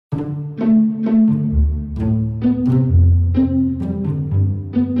Okay.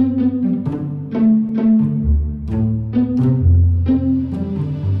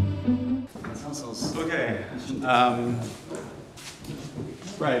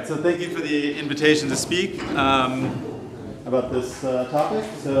 Right, so thank you for the invitation to speak about this topic.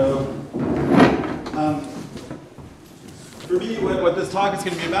 So for me, what this talk is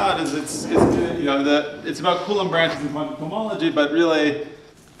going to be about is it's about Coulomb branches in quantum cohomology, but really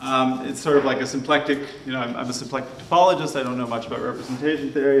it's sort of like a symplectic, I'm a symplectic topologist, I don't know much about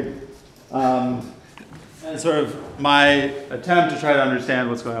representation theory. And sort of my attempt to try to understand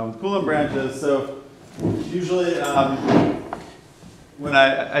what's going on with Coulomb branches. So usually when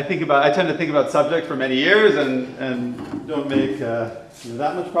I tend to think about subject for many years and don't make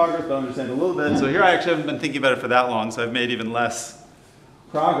that much progress, but understand a little bit. So here I actually haven't been thinking about it for that long, so I've made even less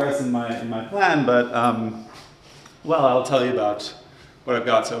progress in my plan, but well, I'll tell you about what I've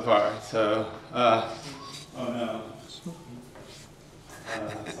got so far. So, oh no.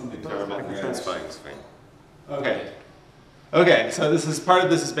 Something terrible. It's fine, it's fine. Okay, so this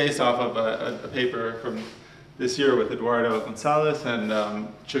is based off of a paper from this year with Eduardo Gonzalez and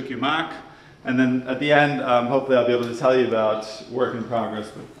Chuk Mak. And then at the end, hopefully I'll be able to tell you about work in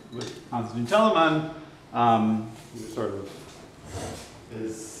progress with Konstantin Telemann, who sort of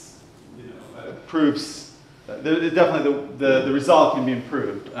is, proves, definitely the result can be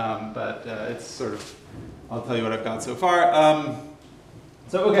improved, but it's sort of, I'll tell you what I've got so far.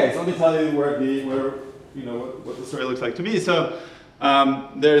 So let me tell you what the story looks like to me. So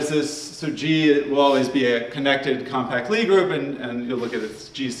there's this, so G will always be a connected compact Lie group, and you'll look at its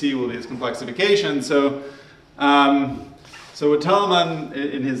GC will be its complexification. So what Telemann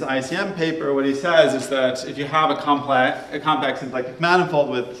in his ICM paper, what he says is that if you have a compact symplectic manifold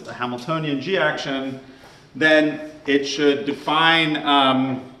with a Hamiltonian G action, then it should define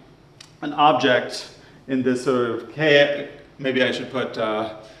an object in this sort of K. Maybe I should put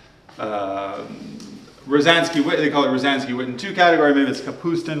Rosansky-Witten, they call it Rosansky-Witten 2 category, maybe it's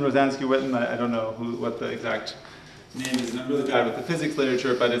Kapustin, Rosansky-Witten, I don't know what the exact name is, and I'm really bad with the physics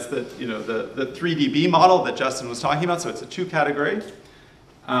literature, but it's the 3dB model that Justin was talking about, so it's a 2 category.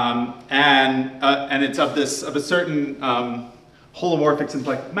 And it's of a certain holomorphic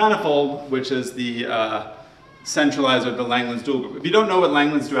symplectic manifold, which is the centralizer of the Langlands dual group. If you don't know what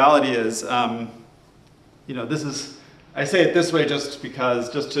Langlands duality is, this is, I say it this way just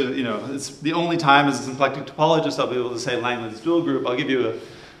to, it's the only time as a symplectic topologist I'll be able to say Langlands dual group. I'll give you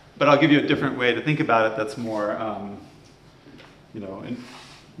a different way to think about it that's more,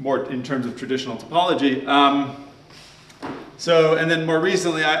 more in terms of traditional topology. And then more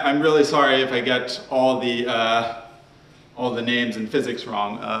recently, I'm really sorry if I get all the names in physics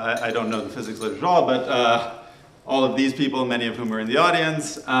wrong. I don't know the physics literature at all, but all of these people, many of whom are in the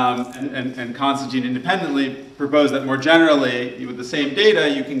audience, and Konstantin independently proposed that more generally, with the same data,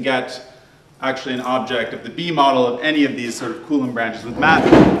 you can get actually an object of the B model of any of these sort of Coulomb branches with math,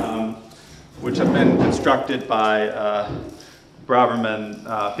 which have been constructed by Braverman,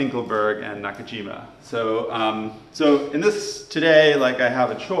 Finkelberg, and Nakajima. So in this today, I have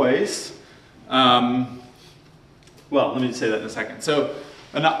a choice. Well, let me say that in a second. So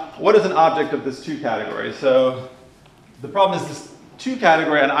what is an object of this 2 category? So the problem is this 2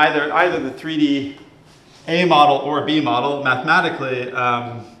 category on either the 3D A model or B model, mathematically,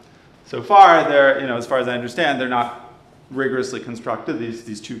 so far they're, as far as I understand, they're not rigorously constructed,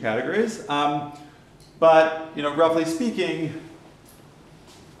 these 2 categories. But, roughly speaking,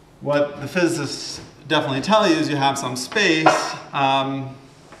 what the physicists definitely tell you is you have some space.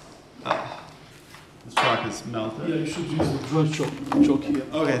 This chalk is melted. Yeah, you should use the draw chalk here.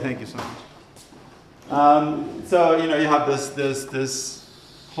 Okay, thank you so much. So you have this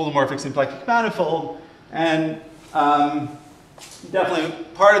holomorphic symplectic manifold, and definitely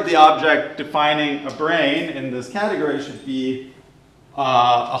part of the object defining a brane in this category should be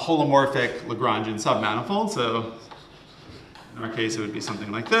a holomorphic Lagrangian submanifold. So in our case, it would be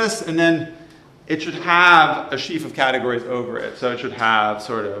something like this, and then it should have a sheaf of categories over it. So it should have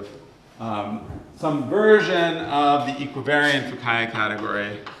sort of some version of the equivariant Fukaya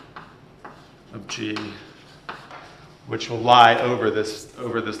category of G, which will lie over this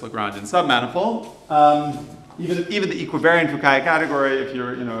Lagrangian submanifold. Even the equivariant Fukaya category, if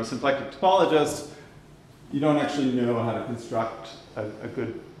you're a symplectic topologist, you don't actually know how to construct a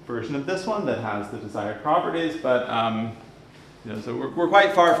good version of this one that has the desired properties. But so we're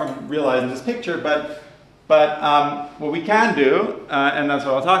quite far from realizing this picture. But what we can do, and that's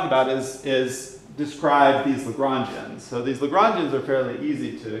what I'll talk about, is describe these Lagrangians. So these Lagrangians are fairly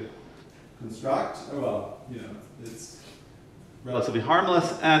easy to construct. Well, it's relatively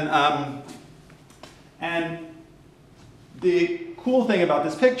harmless. And the cool thing about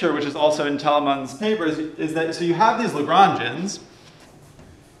this picture, which is also in Telemann's papers, is that so you have these Lagrangians,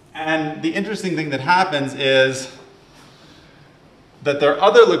 and the interesting thing that happens is that there are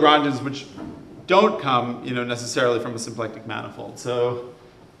other Lagrangians which don't come, necessarily from a symplectic manifold. So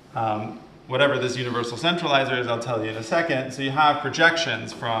whatever this universal centralizer is, I'll tell you in a second. So you have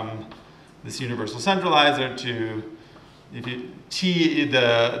projections from this universal centralizer to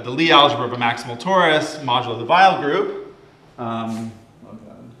the Lie algebra of a maximal torus modulo the Weil group. I'll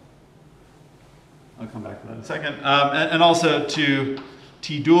come back to that in a second. And also to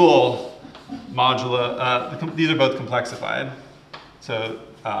T dual modula. These are both complexified. So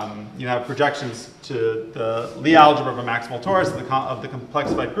you have projections to the Lie algebra of a maximal torus of the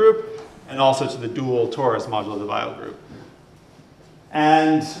complexified group, and also to the dual torus modulo the Weil group.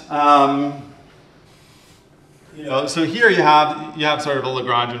 And so here you have sort of a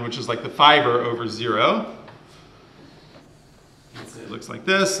Lagrangian, which is like the fiber over 0. It looks like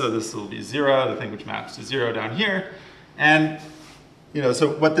this, so this will be 0, the thing which maps to 0 down here. And so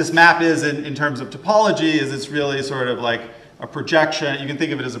what this map is in terms of topology is it's really sort of like a projection. You can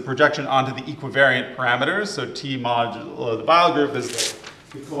think of it as a projection onto the equivariant parameters. So T modulo the Weil group is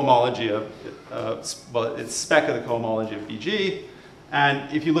the cohomology of, well, it's spec of the cohomology of BG.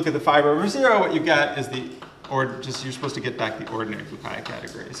 And if you look at the fiber over 0, what you get is you're supposed to get back the ordinary Fukaya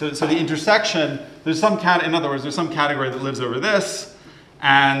category. So the intersection, there's some in other words, there's some category that lives over this,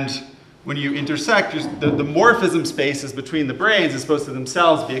 and when you intersect, the morphism spaces between the branes is supposed to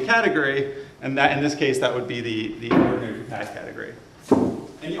themselves be a category, and that in this case that would be the ordinary Fukaya category.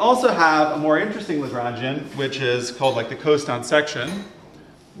 And you also have a more interesting Lagrangian, which is called like the costant section,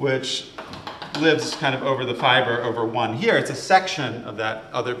 which lives kind of over the fiber over 1 here. It's a section of that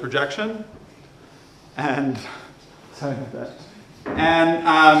other projection. And sorry about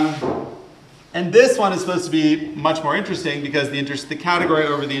that. And this one is supposed to be much more interesting because the category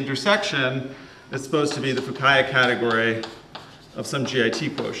over the intersection is supposed to be the Fukaya category of some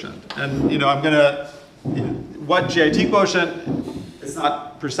GIT quotient. And I'm gonna what GIT quotient is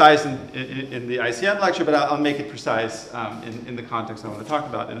not precise in the ICM lecture, but I'll make it precise in the context I want to talk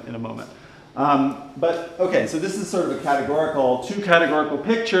about in a moment. But okay, so this is sort of a two categorical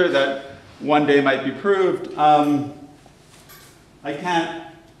picture that one day might be proved. I can't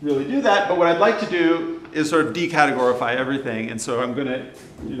really do that, but what I'd like to do is sort of decategorify everything. And so I'm going to,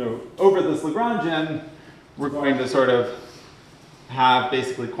 over this Lagrangian, we're going to sort of have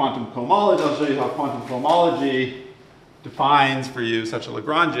basically quantum cohomology. I'll show you how quantum cohomology defines for you such a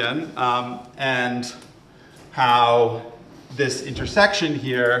Lagrangian, and how this intersection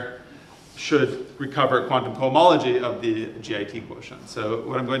here should recover quantum cohomology of the GIT quotient. So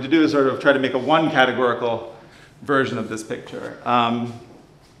what I'm going to do is sort of try to make a one categorical version of this picture. Dan,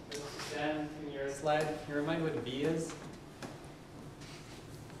 in your slide, can you remind what V is?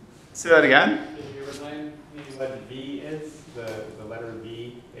 Say that again? Can you remind me what V is? The letter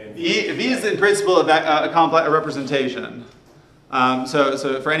V? V is in principle a representation.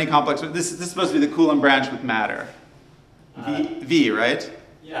 So for any complex, this is supposed to be the Coulomb branch with matter. V, right?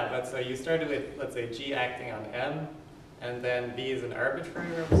 Yeah, but so you started with, let's say, G acting on M, and then V is an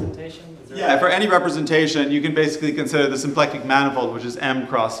arbitrary representation? Yeah, for any representation, you can basically consider the symplectic manifold, which is M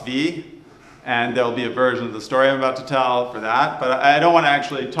cross V, and there'll be a version of the story I'm about to tell for that. But I don't want to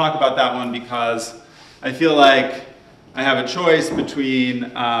actually talk about that one because I feel like I have a choice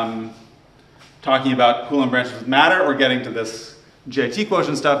between talking about Coulomb branches with matter or getting to this GIT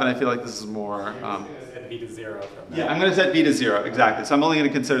quotient stuff, and I feel like this is more... set V to 0 from that. Yeah, I'm going to set V to 0, exactly. So I'm only going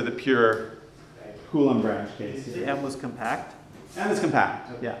to consider the pure Coulomb branch case. The M was compact? M is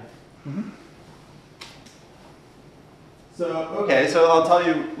compact, yeah. So, okay, so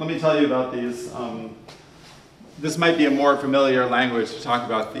let me tell you about these. This might be a more familiar language to talk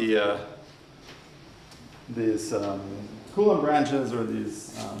about these Coulomb branches or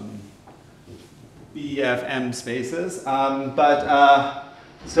these BFM spaces.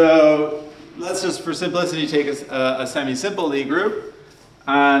 So let's just, for simplicity, take a semi-simple Lie group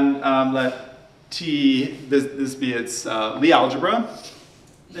and let T, this be its Lie algebra.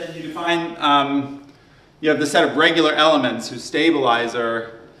 Then you define, you have the set of regular elements whose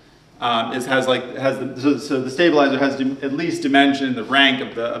stabilizer so the stabilizer has at least dimension the rank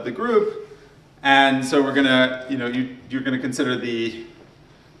of the group, and so we're gonna, you're gonna consider the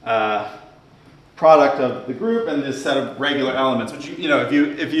product of the group and this set of regular elements, which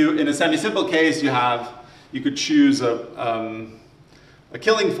if you in a semi-simple case you could choose a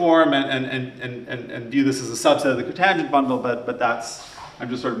killing form and view this as a subset of the cotangent bundle, but I'm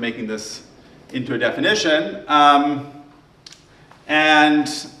just sort of making this into a definition. And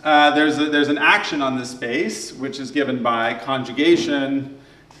there's an action on this space, which is given by conjugation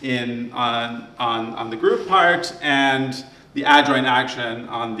on the group part, and the adjoint action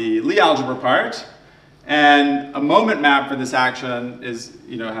on the Lie algebra part. And a moment map for this action is,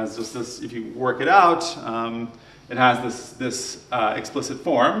 has just this, if you work it out, it has this explicit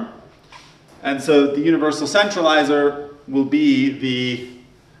form. And so the universal centralizer will be the,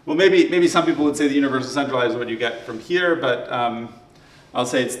 well, maybe some people would say the universal centralizer is what you get from here, but I'll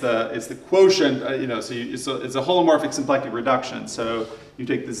say it's the quotient, so it's a holomorphic symplectic reduction. So you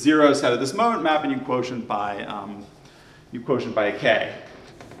take the zero set of this moment map and you quotient by a k.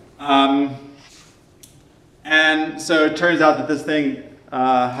 And so it turns out that this thing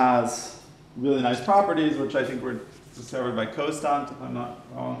has really nice properties, which I think were discovered by Constant, if I'm not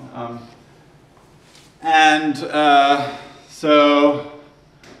wrong. So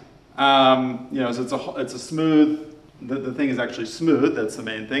it's a smooth. The thing is actually smooth. That's the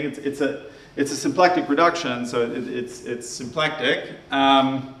main thing. It's a symplectic reduction, so it's symplectic.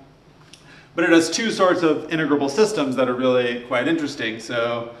 But it has two sorts of integrable systems that are really quite interesting.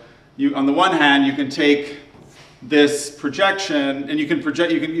 So on the one hand, you can take this projection, and you can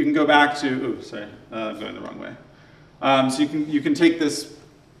go back to, I'm going the wrong way. So you can take this,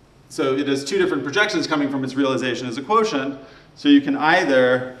 so it has two different projections coming from its realization as a quotient. So you can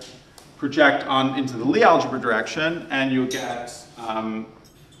either project into the Lie algebra direction, and you'll get,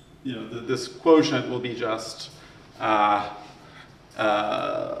 this quotient will be just an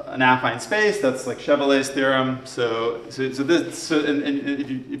affine space. That's like Chevalet's theorem. So if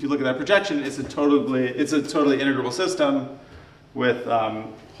you look at that projection, it's a totally integrable system with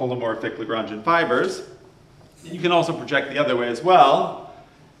holomorphic Lagrangian fibers. You can also project the other way as well,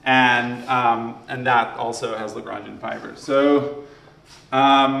 and that also has Lagrangian fibers. So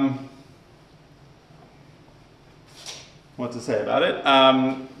what to say about it?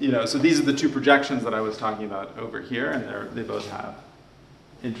 So these are the two projections that I was talking about over here, and they both have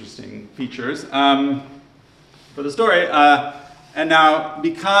interesting features for the story. And now,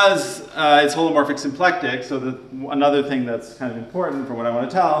 because it's holomorphic symplectic, so another thing that's kind of important for what I want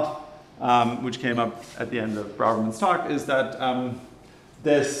to tell, which came up at the end of Braverman's talk, is that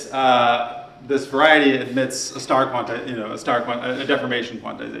this variety admits a deformation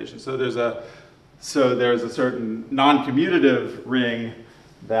quantization. So there's a certain non-commutative ring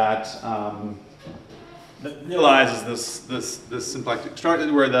that realizes this symplectic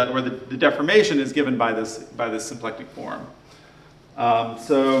structure, where the deformation is given by this symplectic form.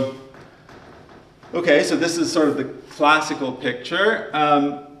 So this is sort of the classical picture,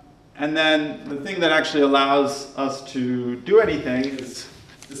 and then the thing that actually allows us to do anything is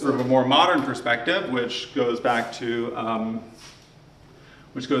sort of a more modern perspective, which goes back to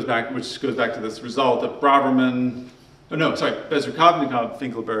this result of Bezrukovnikov,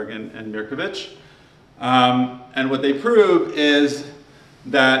 Finkelberg, and Mirkovich. And what they prove is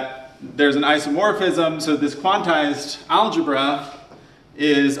that there's an isomorphism. So this quantized algebra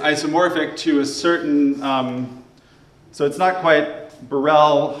is isomorphic to a certain, so it's not quite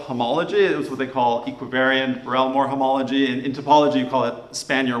Borel homology. It's what they call equivariant Borel-Moore homology. In topology, you call it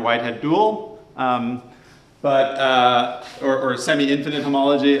Spanier-Whitehead dual. Or semi-infinite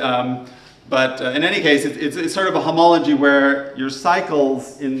homology. But in any case, it's sort of a homology where your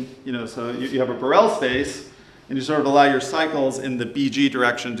cycles so you have a Borel space, and you sort of allow your cycles in the BG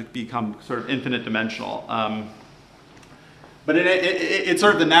direction to become sort of infinite dimensional. But it's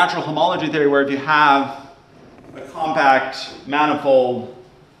sort of the natural homology theory where if you have a compact manifold,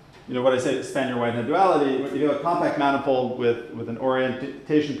 what I say is Spanier-Whitehead duality, if you have a compact manifold with an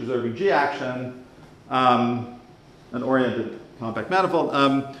orientation-preserving G action, an oriented compact manifold,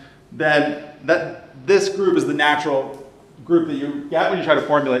 then this group is the natural group that you get when you try to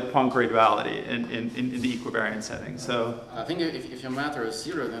formulate Poincare duality in the equivariant setting. So I think if your matter is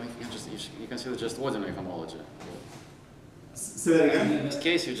zero, then you consider just ordinary homology. Say that again? In this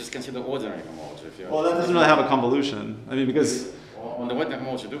case, you just consider ordinary homology. Well, that doesn't really have a convolution. I mean, because on the ordinary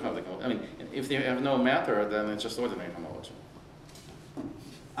homology, you do have the convolution. I mean, if they have no matter, then it's just ordinary homology.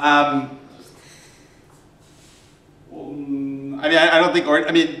 I I don't think,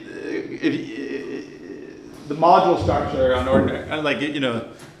 the module structure on ordinary,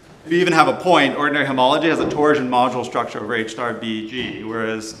 if you even have a point, ordinary homology has a torsion module structure over H star BG,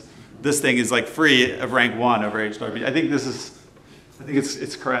 whereas this thing is like free of rank 1 over H star BG. I think it's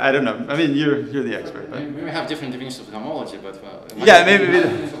correct. I don't know. I mean, you're the expert. But. We may have different definitions of homology, but yeah, maybe.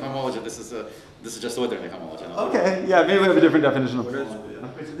 For homology, this is This is just ordinary homology. No? Okay, yeah, maybe we have a different definition of What is- homology. Yeah.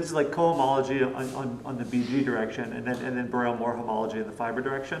 So this is like cohomology on the BG direction, and then Borel-Moore homology in the fiber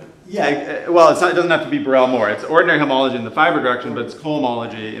direction? Yeah, well, it doesn't have to be Borel-Moore. It's ordinary homology in the fiber direction, but it's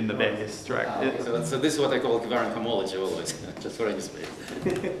cohomology in the base direction. Okay, so this is what I call covariant homology always, just for any space.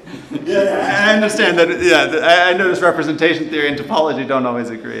 Yeah, I understand that. Yeah, I notice representation theory and topology don't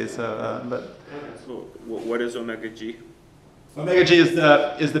always agree. So, but So what is omega G? omega G is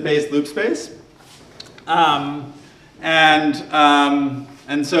the base loop space, and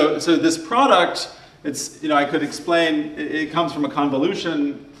so this product, it's I could explain. It comes from a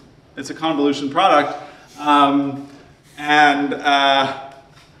convolution. It's a convolution product, I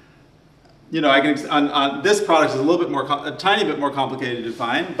can on this product is a little bit more, a tiny bit more complicated to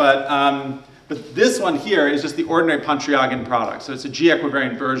define, but this one here is just the ordinary Pontryagin product. So it's a G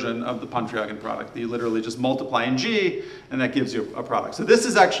equivariant version of the Pontryagin product that you literally just multiply in G, and that gives you a product. So this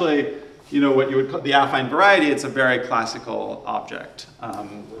is actually, what you would call the affine variety. It's a very classical object.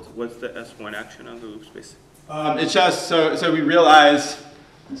 What's the S1 action on the loop space? It's just so we realize.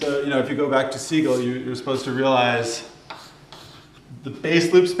 So if you go back to Siegel, you're supposed to realize the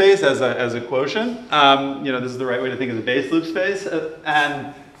base loop space as a quotient. This is the right way to think of the base loop space,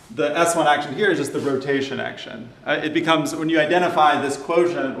 and the S1 action here is just the rotation action. It becomes, when you identify this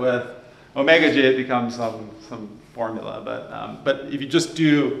quotient with omega G, it becomes some formula. But if you just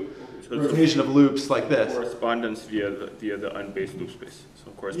do rotation of loops like this. Correspondence via the unbased loop space.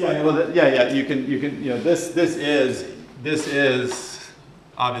 So correspondence. Yeah, well, you can this is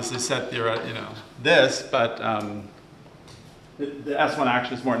obviously set theoretic, this, but the S1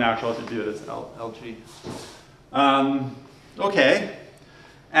 action is more natural to do it as LG. Okay.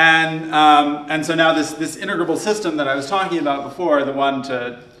 And so now this integrable system that I was talking about before, the one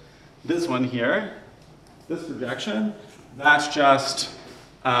to this one here, this projection, that's just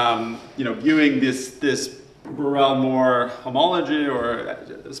viewing this Borel-Moore homology or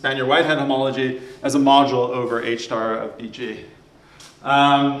Spanier-Whitehead homology as a module over H star of BG.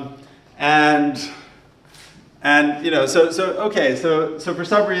 So for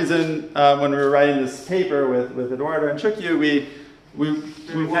some reason, when we were writing this paper with Eduardo and Chukyu,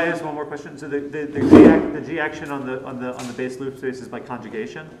 Can I ask one more question? So the G action on the base loop space is by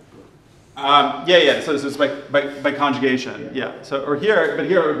conjugation? So it's by conjugation. Yeah. So but here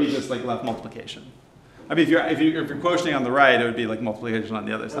it would be just like left multiplication. I mean, if you're quotienting on the right, it would be like multiplication on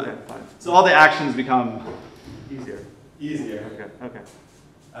the other side. Okay, fine. So all the actions become Easier. Okay.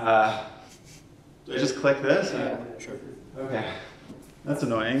 Do I just click this? Yeah, sure. Okay. That's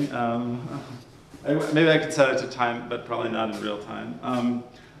annoying. Maybe I could set it to time, but probably not in real time.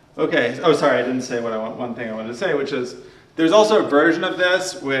 Okay. Oh, sorry, I didn't say one thing I wanted to say, which is there's also a version of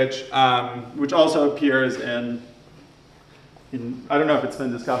this which also appears in I don't know if it's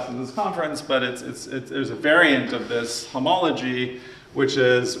been discussed in this conference, but there's a variant of this homology, which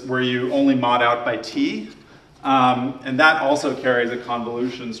is where you only mod out by T, and that also carries a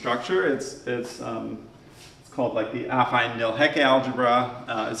convolution structure. It's called like the affine Nil-Hecke algebra.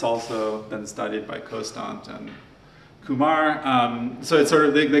 It's also been studied by Constant and Kumar. So it's sort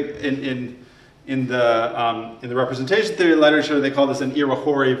of in the representation theory literature, they call this an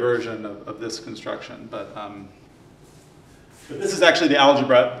Iwahori version of this construction. But this is actually the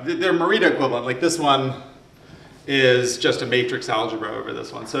algebra. They're Morita equivalent. Like this one is just a matrix algebra over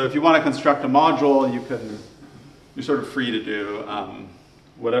this one. So if you want to construct a module, you're sort of free to do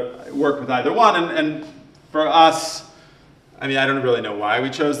whatever, work with either one. And for us, I mean, I don't really know why we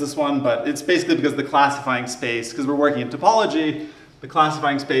chose this one, but it's basically because the classifying space, because we're working in topology, the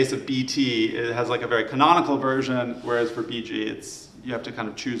classifying space of BT, it has like a very canonical version, whereas for BG, you have to kind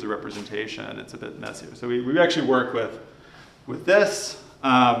of choose a representation. It's a bit messier. So we actually work with this.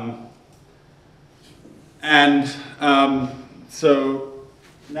 So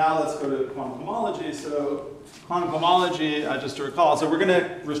now let's go to quantum homology. So quantum homology, just to recall, so we're going to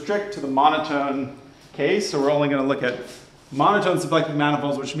restrict to the monotone case. So we're only going to look at monotone symplectic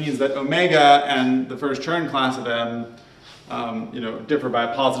manifolds, which means that omega and the first Chern class of M differ by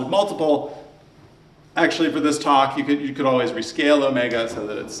a positive multiple. Actually, for this talk, you could always rescale omega so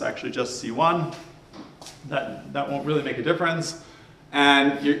that it's actually just C1. That won't really make a difference.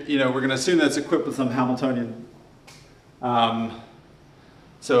 And we're going to assume that it's equipped with some Hamiltonian.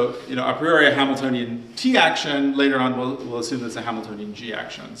 So a priori a Hamiltonian T action. Later on, we'll assume that's a Hamiltonian G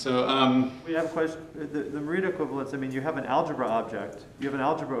action. So We have a question. The Morita equivalence. I mean, you have an algebra object. You have an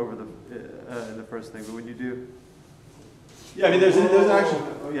algebra over the first thing, but when you do. Yeah, I mean, there's actually.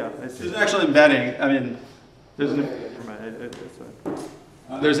 Oh yeah, I see. There's an actual embedding. I mean, there's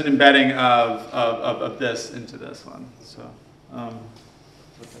there's an embedding of this into this one. So. Okay.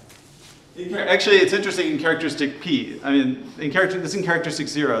 Actually, it's interesting in characteristic P. I mean, this is in characteristic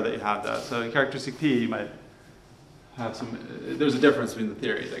 0 that you have that. So in characteristic P, you might have some, there's a difference between the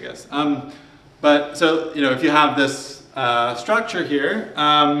theories, I guess. But so, you know, if you have this structure here,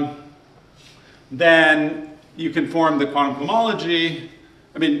 then you can form the quantum cohomology.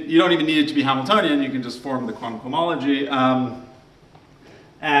 I mean, you don't even need it to be Hamiltonian, you can just form the quantum cohomology.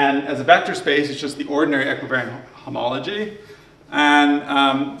 And as a vector space, it's just the ordinary equivariant homology.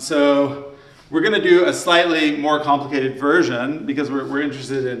 And so we're going to do a slightly more complicated version because we're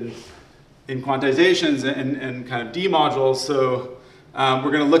interested in quantizations and kind of D modules. So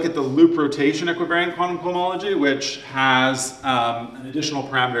we're going to look at the loop rotation equivariant quantum cohomology, which has an additional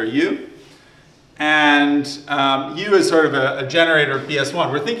parameter U. And U is sort of a generator of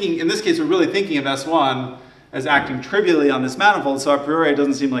BS1. We're thinking, in this case, we're really thinking of S1 as acting trivially on this manifold. So a priori, it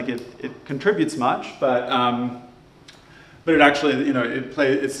doesn't seem like it contributes much, but it actually, you know,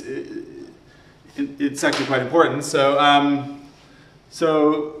 it's actually quite important. So,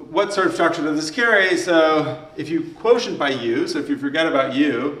 so what sort of structure does this carry? So if you quotient by U, so if you forget about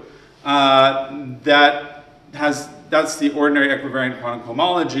U, that's the ordinary equivariant quantum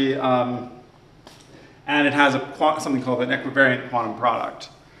cohomology, and it has something called an equivariant quantum product.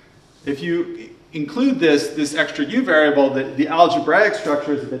 If you include this extra U variable, the algebraic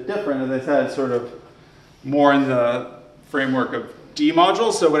structure is a bit different, as I said, sort of more in the framework of D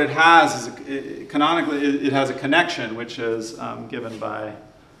modules. So what it has is, canonically, it has a connection, which is given by,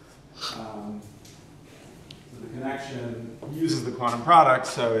 the connection uses the quantum product,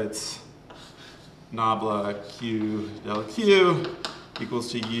 so it's nabla Q del Q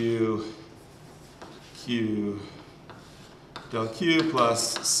equals to U Q del Q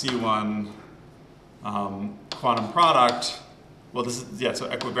plus C1 quantum product. Well, this is, yeah, so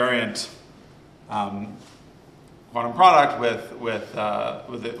equivariant quantum product with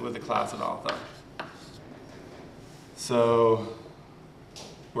the class of alpha. So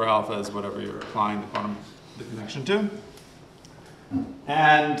where alpha is whatever you're applying the connection to.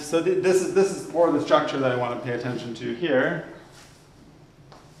 And so this is more the structure that I want to pay attention to here.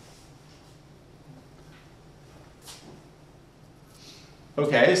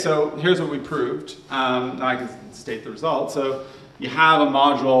 Okay, so here's what we proved. Now I can state the result. So you have a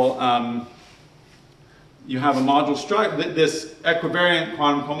module. You have a module struct. This equivariant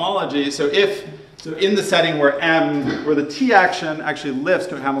quantum cohomology. So in the setting where where the T action actually lifts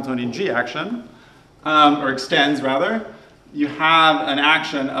to a Hamiltonian G action, or extends rather, you have an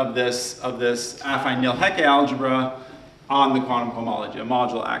action of this affine Nil-Hecke algebra on the quantum cohomology, a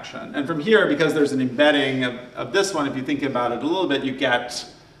module action. And from here, because there's an embedding of this one, if you think about it a little bit, you get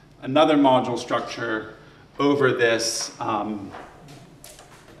another module structure over this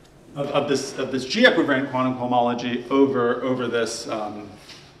of this G equivariant quantum cohomology over this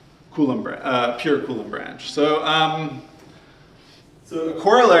Coulomb pure Coulomb branch. So so a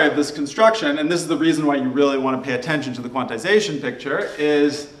corollary of this construction, and this is the reason why you really want to pay attention to the quantization picture,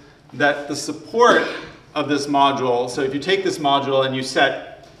 is that the support of this module, so if you take this module and you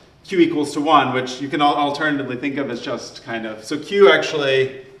set Q equals to 1, which you can alternatively think of as just kind of, so Q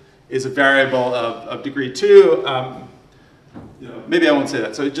actually is a variable of degree 2. You know, maybe I won't say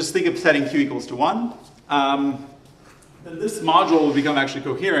that. So just think of setting Q equals to 1. Then this module will become actually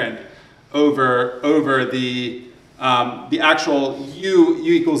coherent over the actual U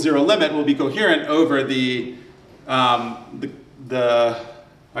equals 0 limit will be coherent over the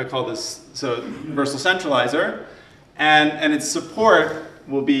I call this, so universal centralizer, and its support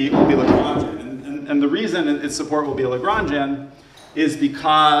will be Lagrangian. And the reason its support will be Lagrangian is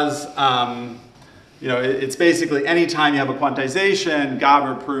because you know, it's basically anytime you have a quantization,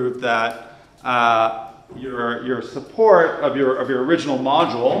 Gaber proved that your support of your original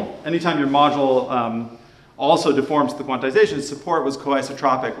module, anytime your module also deforms the quantization, support was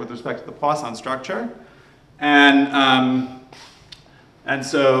coisotropic with respect to the Poisson structure. And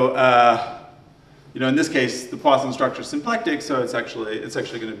so, you know, in this case, the Poisson structure is symplectic, so it's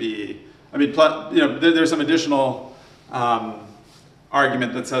actually going to be, I mean, you know, there's some additional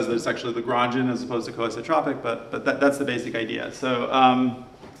argument that says that it's actually Lagrangian as opposed to coisotropic, but that's the basic idea. So,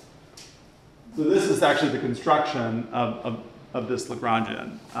 so this is actually the construction of this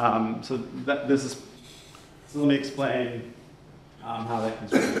Lagrangian. So let me explain how that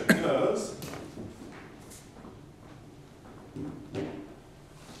construction goes.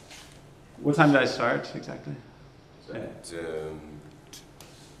 What time did I start exactly? At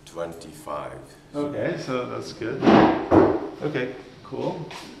 25. Okay, so that's good. Okay, cool.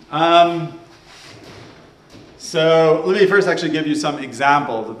 So let me first actually give you some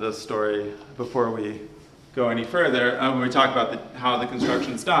examples of this story before we go any further when we talk about how the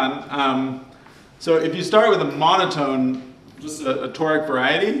construction's done. So if you start with a monotone, just a toric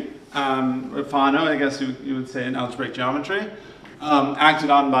variety, or Fano, I guess you would say in algebraic geometry, acted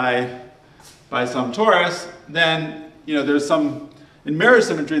on by some torus, then there's some, in mirror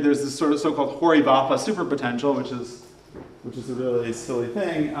symmetry, there's this sort of so-called Hori-Vafa superpotential, which is a really silly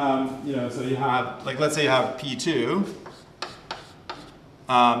thing. So you have, like, let's say you have P2.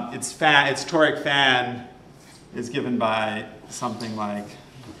 Its toric fan is given by something like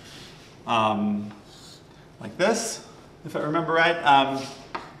this, if I remember right.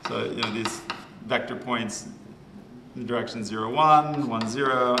 So these vector points in the direction 0, 1, 1,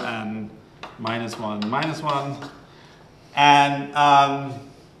 0, and -1, -1.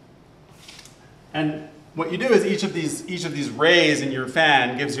 And what you do is each of these rays in your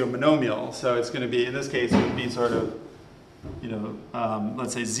fan gives you a monomial. So it's going to be, in this case, it would be sort of,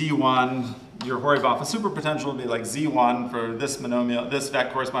 let's say Z1, your Hori-Vafa superpotential would be like Z1 for this monomial, this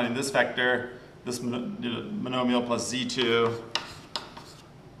vector corresponding to this vector, this monomial plus Z2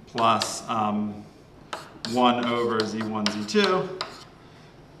 plus 1 over Z1, Z2.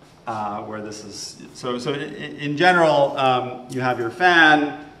 Where this is, so in general, you have your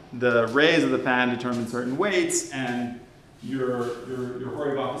fan, the rays of the fan determine certain weights, and your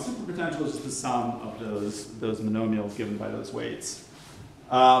Hori-Vafa superpotential is just the sum of those monomials given by those weights.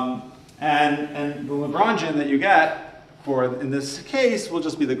 And the Lagrangian that you get in this case will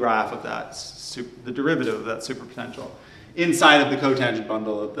just be the graph of that, the derivative of that superpotential inside of the cotangent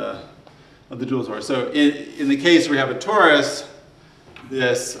bundle of the dual torus. So in the case where you have a torus,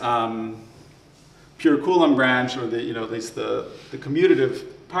 this pure Coulomb branch, or at least the commutative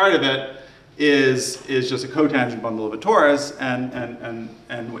part of it, is just a cotangent bundle of a torus, and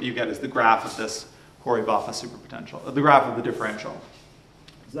what you get is the graph of this Hori-Vafa superpotential, the graph of the differential.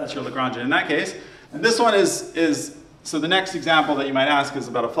 So that's your Lagrangian in that case. And this one is so the next example that you might ask is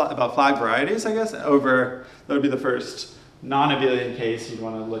about flag varieties, I guess. That would be the first non-abelian case you'd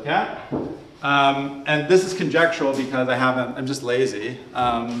want to look at. And this is conjectural because I'm just lazy,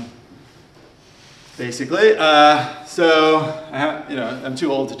 basically. So I'm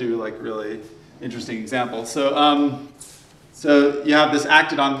too old to do like really interesting examples. So you have this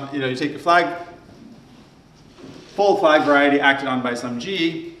acted on, you take your full flag variety acted on by some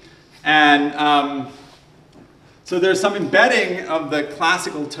G, and so there's some embedding of the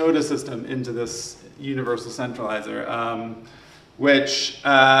classical Toda system into this universal centralizer, which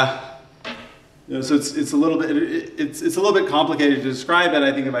so it's a little bit complicated to describe it.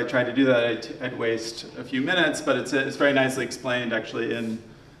 I think if I tried to do that, I'd waste a few minutes. But it's very nicely explained actually in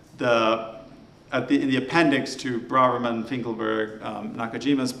the appendix to Braverman, Finkelberg,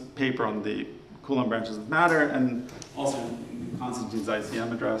 Nakajima's paper on the Coulomb branches of matter, and also in Constantine's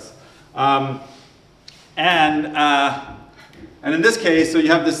ICM address. And in this case, so you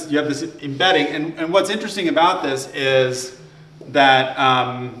have this embedding, and what's interesting about this is that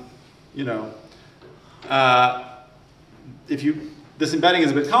this embedding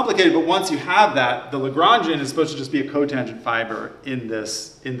is a bit complicated, but once you have that, the Lagrangian is supposed to just be a cotangent fiber in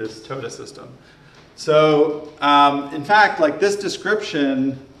this Toda system. So in fact, like this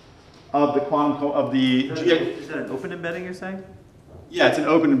description of the quantum of the is that an open embedding you're saying? Yeah, it's an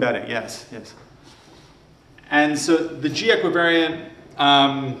open embedding. Yes. And so the G-equivariant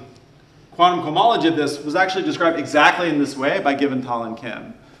quantum cohomology of this was actually described exactly in this way by Giventhal and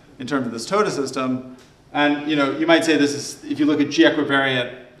Kim in terms of this Toda system. And you might say this is, if you look at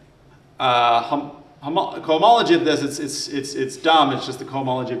G-equivariant cohomology of this, it's dumb. It's just the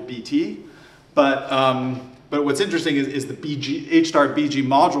cohomology of BT. But what's interesting is the H star BG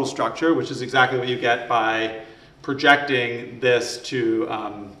module structure, which is exactly what you get by projecting this to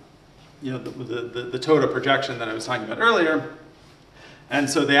the Toda projection that I was talking about earlier. And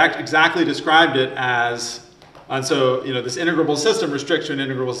so they exactly described it as, and so this integrable system restricts to an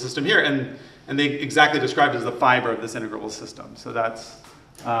integrable system here, and they exactly described it as the fiber of this integrable system. So that's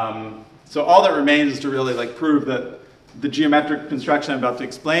so all that remains is to really like prove that the geometric construction I'm about to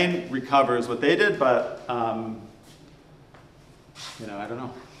explain recovers what they did, but I don't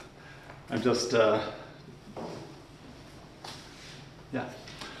know. I'm just yeah.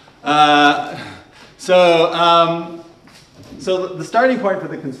 So the starting point for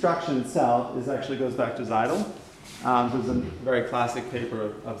the construction itself goes back to Seidel. There's a very classic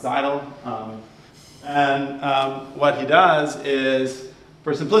paper of Seidel. What he does is,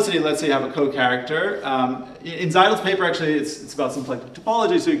 for simplicity, let's say you have a co-character. In Seidel's paper, actually, it's about symplectic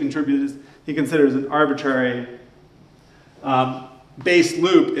topology, so he considers an arbitrary base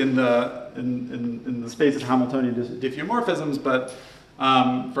loop in the space of Hamiltonian diffeomorphisms, but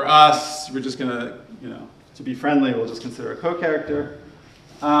for us, we're just going to to be friendly, we'll just consider a co-character.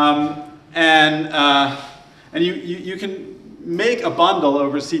 And you can make a bundle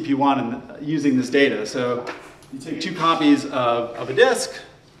over CP1 using this data. So you take 2 copies of a disk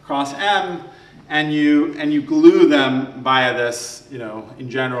across M, and you glue them via this, in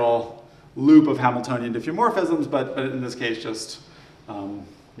general, loop of Hamiltonian diffeomorphisms, but in this case, just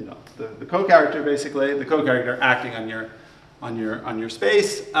the co-character basically, the co-character acting on your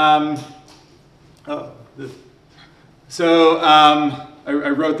space. I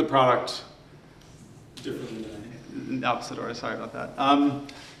wrote the product differently in the opposite order. Sorry about that.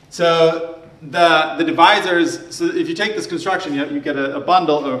 So the divisors. So if you take this construction, you get a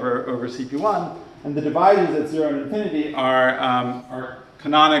bundle over CP1, and the divisors at 0 and infinity are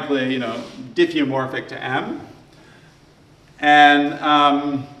canonically, diffeomorphic to M. And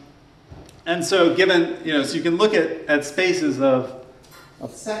so given, so you can look at spaces of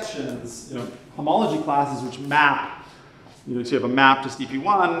sections, homology classes which map. So you have a map to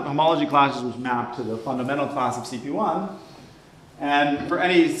CP1, homology classes which map to the fundamental class of CP1. And for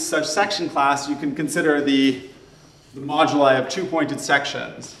any such section class, you can consider the moduli of 2-pointed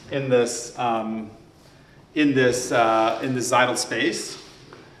sections in this Zeidel space.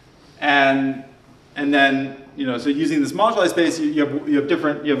 And then, so using this moduli space, you have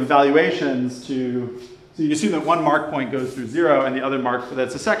evaluations to. So you assume that one mark point goes through 0 and the other mark,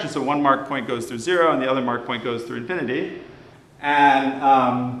 that's a section, so one mark point goes through 0 and the other mark point goes through infinity.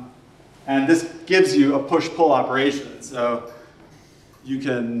 And this gives you a push-pull operation. So you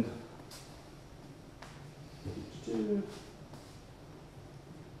can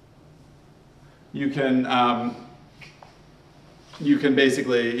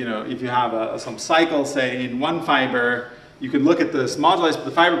basically, if you have some cycle, say in one fiber, you can look at this moduli,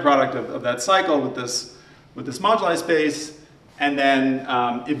 the fiber product of that cycle with this moduli space, and then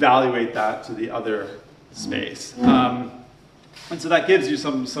evaluate that to the other space. And so that gives you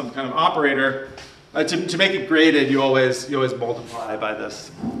some kind of operator. To make it graded, you always multiply by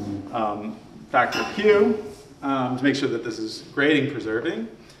this factor Q to make sure that this is grading preserving,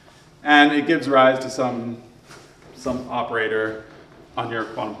 and it gives rise to some operator on your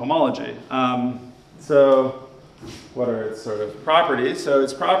quantum homology. So what are its sort of properties? So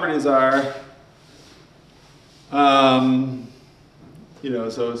its properties are, so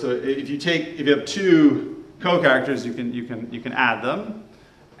if you have 2 co-characters, you can add them,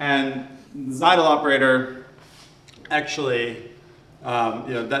 and the Zeidel operator actually,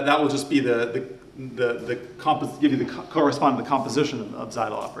 that will just be give you the correspond to the composition of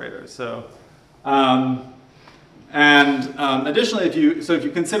Zeidel operators. So, additionally, if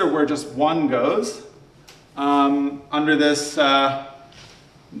you consider where just 1 goes under this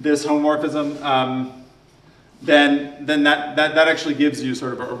homomorphism, then that actually gives you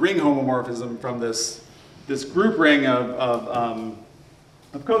sort of a ring homomorphism from this group ring of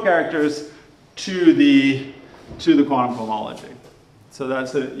co-characters to the quantum homology. So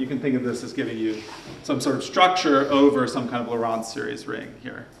you can think of this as giving you some sort of structure over some kind of Lorentz series ring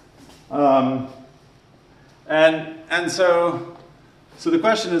here. And so the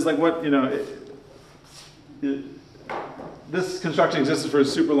question is like what, this construction existed for a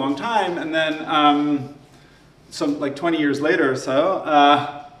super long time, and then some like 20 years later or so,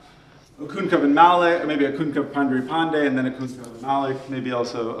 Okunkov and Malik, maybe Okunkov, Pandri Pandey, and then Okunkov and Malik, maybe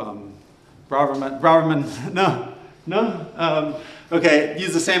also Braverman, no? Okay,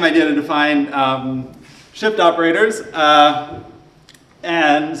 use the same idea to define shift operators.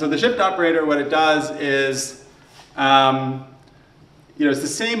 And so the shift operator, what it does is, it's the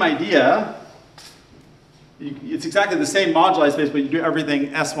same idea. It's exactly the same moduli space, but you do everything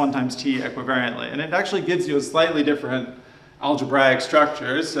S1 times T equivariantly. And it actually gives you a slightly different algebraic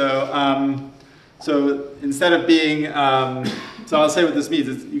structure. So, so instead of being, so I'll say what this means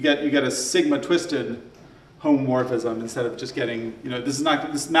is you get a sigma twisted homomorphism instead of just getting,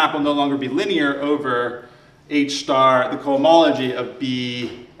 this map will no longer be linear over H star, the cohomology of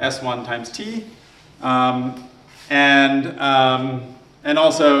B S1 times T. And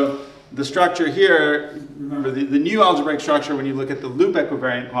also the structure here, remember the new algebraic structure when you look at the loop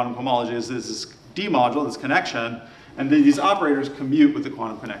equivariant quantum homology is this D module, this connection, and these operators commute with the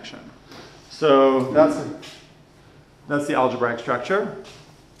quantum connection. So that's the algebraic structure.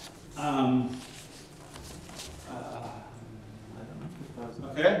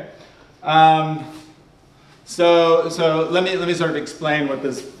 Okay. So let me sort of explain what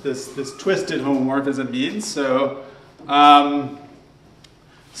this twisted homomorphism means. So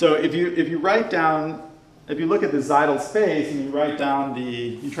so if you write down, if you look at the Zeidel space and you write down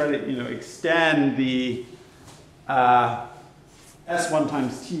you try to extend the S1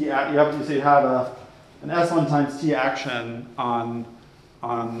 times T. You have an S1 times T action on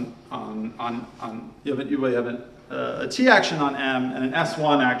you have a T action on M and an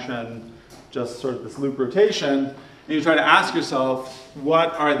S1 action, just sort of this loop rotation, and you try to ask yourself,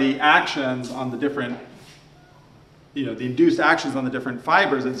 what are the actions on the different, the induced actions on the different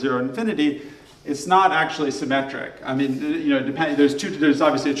fibers at 0 and infinity? It's not actually symmetric. I mean, there's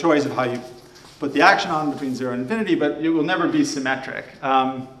obviously a choice of how you put the action on between 0 and infinity, but it will never be symmetric.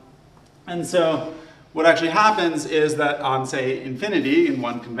 And so what actually happens is that on, say, infinity, in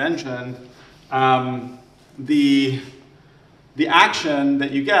one convention, the action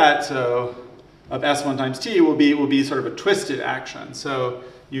that you get, so of S1 times T, will be sort of a twisted action. So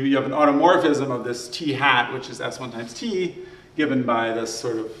you have an automorphism of this T hat, which is S1 times T, given by this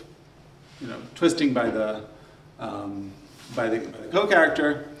sort of, twisting by the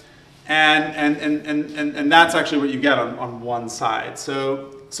co-character. And that's actually what you get on one side.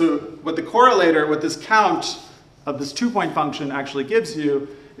 So what this count of this 2-point function actually gives you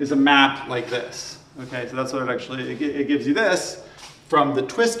is a map like this. Okay, so that's what it gives you this from the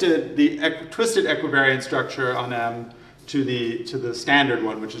twisted equivariant structure on M to the standard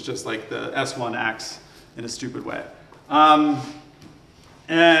one, which is just like the S1 acts in a stupid way.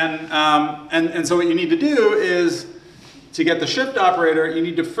 And so what you need to do is, to get the shift operator, you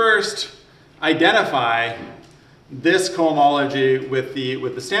need to first identify this cohomology with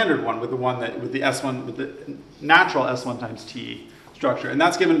the standard one, with the natural S1 times T structure, and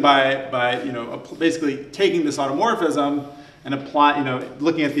that's given by basically taking this automorphism and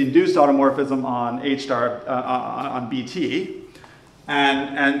looking at the induced automorphism on H star on BT,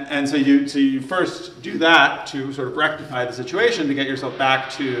 and so you first do that to sort of rectify the situation to get yourself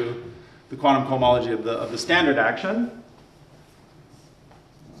back to the quantum cohomology of the standard action.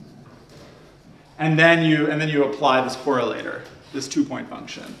 And then you apply this correlator, this 2-point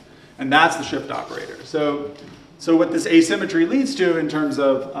function, and that's the shift operator. So what this asymmetry leads to in terms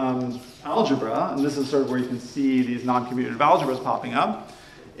of algebra, and this is sort of where you can see these non-commutative algebras popping up,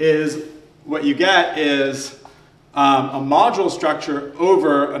 is what you get is a module structure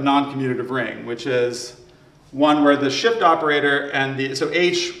over a non-commutative ring, which is one where the shift operator and so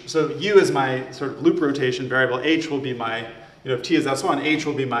U is my sort of loop rotation variable, H will be my, if T is S1, H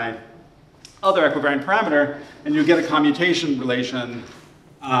will be my other equivariant parameter, and you get a commutation relation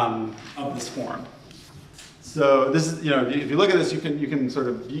of this form. So this is, if you look at this, you can sort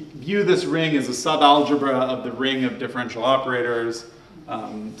of view this ring as a subalgebra of the ring of differential operators.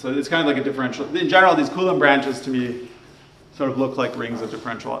 So it's kind of like a differential. In general, these Coulomb branches to me sort of look like rings of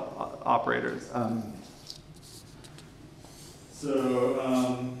differential operators.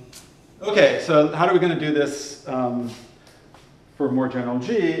 Okay, so how are we going to do this for more general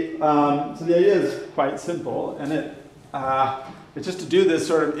G? So the idea is quite simple, and it's just to do this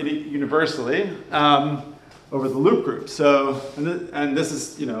sort of universally over the loop group. So, and this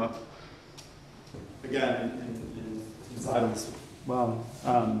is, again, in Zeidel's, well,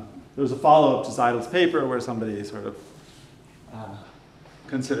 there was a follow-up to Zeidel's paper where somebody sort of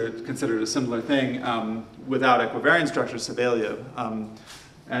considered a similar thing without equivariant structure, Sibelius.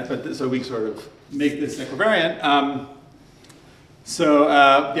 So we sort of make this equivariant. So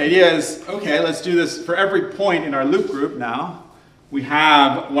the idea is, okay, let's do this for every point in our loop group now. We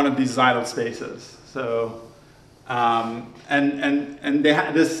have one of these Zeidel spaces. So and they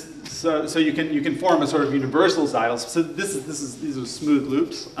have this. So you can form a sort of universal Zeidel. So these are smooth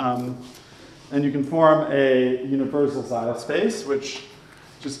loops, and you can form a universal Zeidel space, which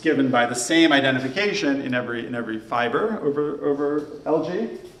just given by the same identification in every fiber over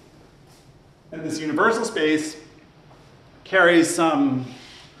LG. And this universal space carries some.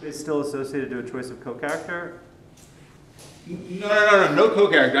 It's still associated to a choice of co-character? No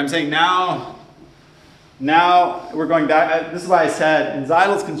co-character. I'm saying now we're going back. This is why I said in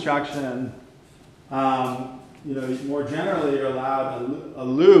Zeidel's construction, more generally you're allowed a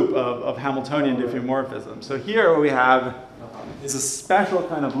loop of Hamiltonian diffeomorphism. So here what we have is a special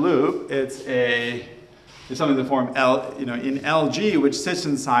kind of loop. It's something in the form L, in LG, which sits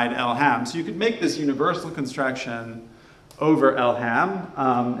inside L ham. So you could make this universal construction over L ham.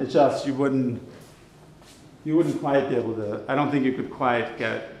 It's just you wouldn't quite be able to. I don't think you could quite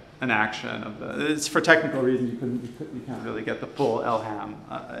get an action of the. It's for technical reasons you can't really get the full L ham.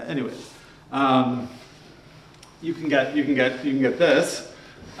 Anyways, you can get this,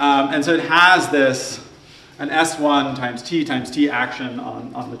 and so it has this an S1 times T action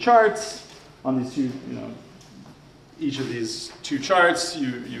on the charts on these two, each of these two charts.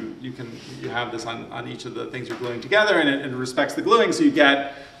 You have this on each of the things you're gluing together, and it respects the gluing, so you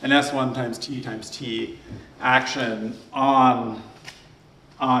get an S1 times T action on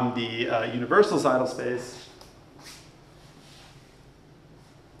on the universal sidal space.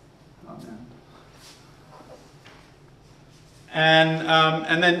 Oh, man.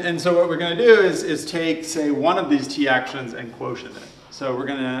 And so what we're going to do is take, say, one of these T actions and quotient it. So we're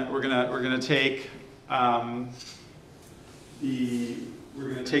gonna take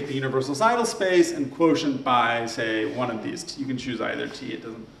the universal sidal space and quotient by, say, one of these. You can choose either T. It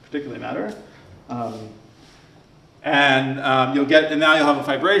doesn't particularly matter. And now you'll have a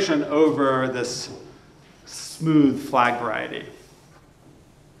fibration over this smooth flag variety.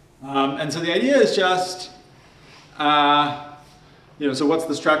 And so the idea is just, so what's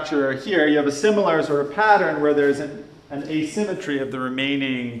the structure here? You have a similar sort of pattern where there's an asymmetry of the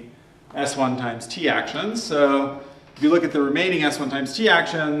remaining S1 times T actions. So if you look at the remaining S1 times T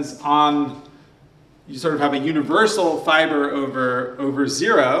actions, you sort of have a universal fiber over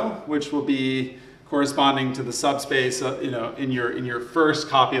 0, which will be corresponding to the subspace in your first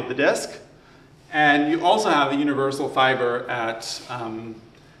copy of the disk. And you also have a universal fiber at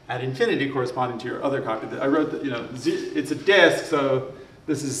infinity corresponding to your other copy. I wrote that it's a disk, so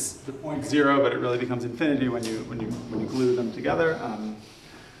this is the point 0, but it really becomes infinity when you glue them together.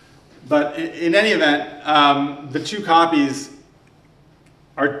 But in any event, the two copies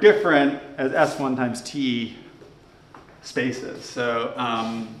are different as S1 times T spaces. So,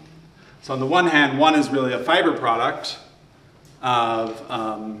 so on the one hand, one is really a fiber product of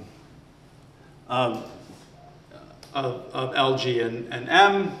LG and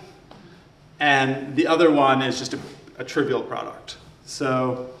M, and the other one is just a trivial product.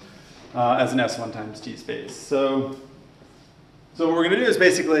 So as an S1 times T space. So what we're going to do is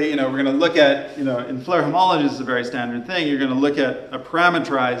basically, we're going to look at, in Floer homology, this is a very standard thing. You're going to look at a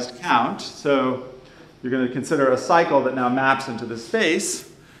parameterized count. So you're going to consider a cycle that now maps into this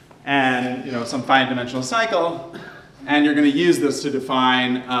space, and some finite dimensional cycle, and you're going to use this to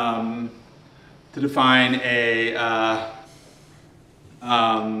define the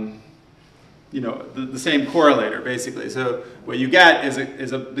same correlator, basically. So what you get is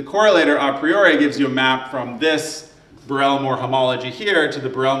the correlator a priori gives you a map from this Borel-Moore homology here to the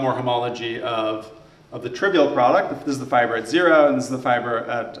Borel-Moore homology of the trivial product. This is the fiber at 0, and this is the fiber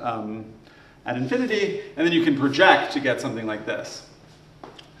at infinity, and then you can project to get something like this.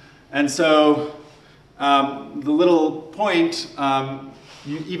 And so the little point,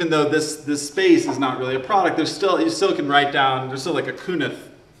 even though this space is not really a product, you still can write down, there's still like a Kuhneth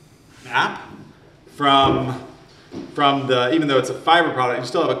map from even though it's a fiber product, you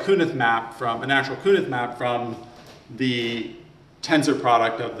still have a Kuhneth map a natural Kuhneth map from the tensor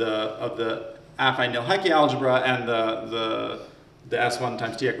product of the affine Nilhecke algebra and the S1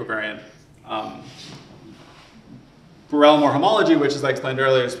 times T equivariant Borel-Moore homology, which, as I explained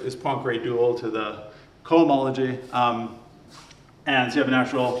earlier, is Poincare dual to the cohomology. And so you have a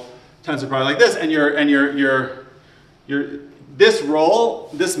natural tensor product like this, and this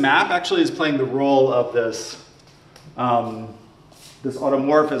map actually is playing the role of this this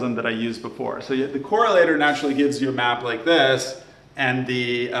automorphism that I used before. So the correlator naturally gives you a map like this, and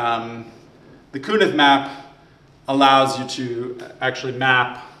the Kuhneth map allows you to actually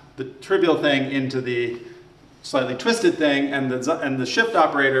map the trivial thing into the slightly twisted thing, and the shift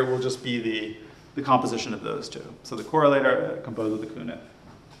operator will just be the composition of those two. So the correlator composed of the Kuhneth.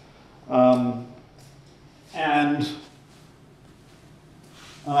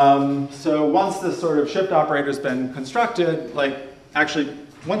 So once this sort of shift operator has been constructed, actually,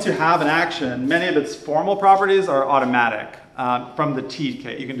 once you have an action, many of its formal properties are automatic from the T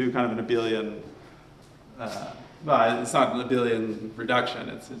case. You can do kind of an abelian, well, it's not an abelian reduction,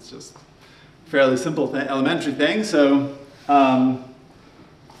 it's just a fairly simple elementary thing. So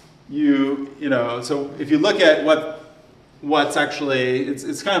so if you look at what's actually,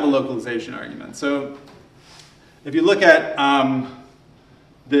 it's kind of a localization argument. So if you look at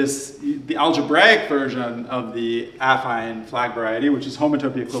the algebraic version of the affine flag variety, which is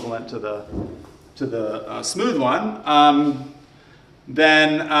homotopy equivalent to the smooth one,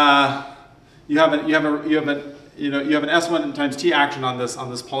 then you have an S1 times T action on this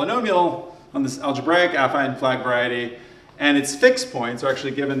polynomial, on this algebraic affine flag variety, and its fixed points are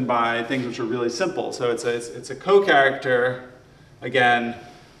actually given by things which are really simple. So it's a co-character, again,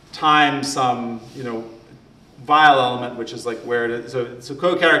 times some Weil element, which is like where it is. So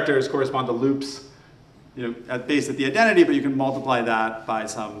co-characters correspond to loops, at base at the identity, but you can multiply that by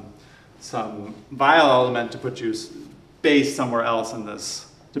some Weil element to put you base somewhere else in this.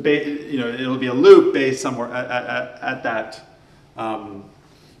 It'll be a loop based somewhere at that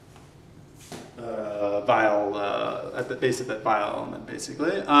Weil at the base of that Weil element,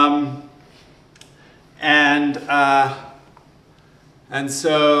 basically. And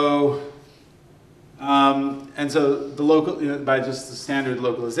the local, by just the standard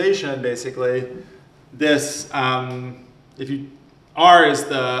localization, basically, this if you R is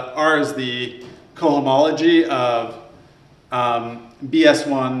the cohomology of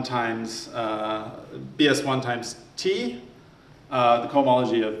BS1 times T, the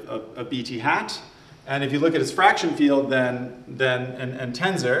cohomology of BT hat. And if you look at its fraction field, and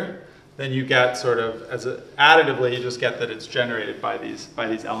tensor, then you get sort of additively, you just get that it's generated by these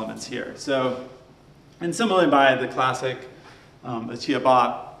elements here. So, and similarly by the classic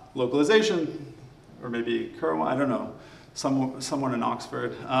Tia-Bot localization, or maybe Coulomb, I don't know, someone in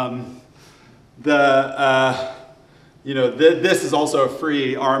Oxford. This is also a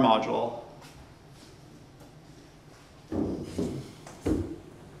free R module.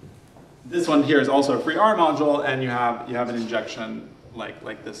 This one here is also a free R module, and you have an injection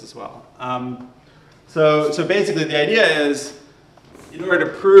like this as well. So basically, the idea is, in order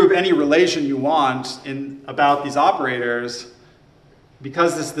to prove any relation you want about these operators,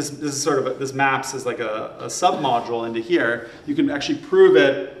 because this is sort of this maps as like a submodule into here, you can actually prove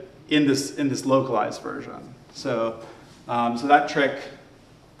it in this localized version. So so that trick.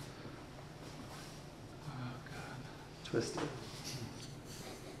 Oh God, twisted.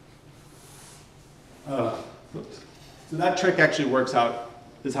 Oops. So that trick actually works out.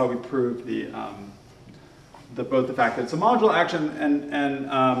 Is how we prove both the fact that it's a module action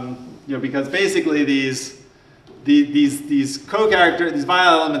and because basically these co-characters, these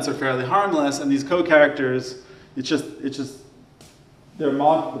vial elements are fairly harmless, and these co-characters, it's just the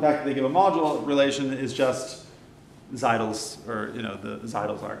fact that they give a module relation is just Zeidel's, or the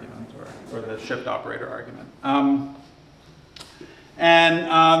Zeidel's argument, or the shift operator argument.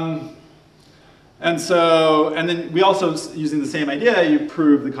 And then we also, using the same idea, you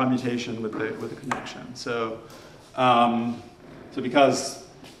prove the commutation with the connection. So because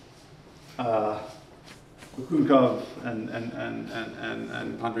Kunkov and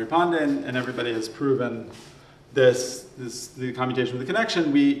Pomerleano and everybody has proven the commutation with the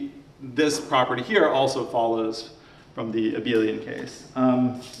connection, this property here also follows from the abelian case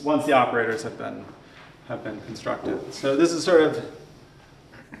once the operators have been constructed. So this is sort of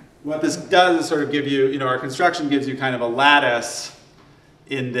what this does is sort of give you, our construction gives you kind of a lattice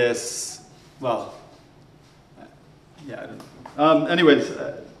in this, well, yeah, I don't know. Anyways,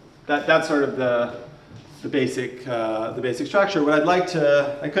 that's sort of the basic structure. What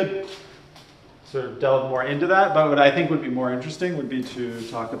I could sort of delve more into that, but what I think would be more interesting would be to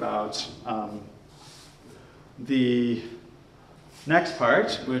talk about the next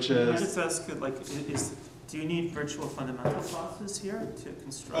part, which is. Can I just ask, do you need virtual fundamental classes here to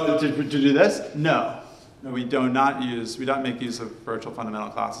construct? Oh, to do this? No. No, we don't make use of virtual fundamental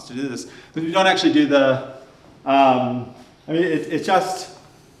classes to do this. But we don't actually do the, it's just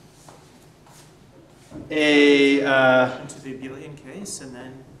into the abelian case, and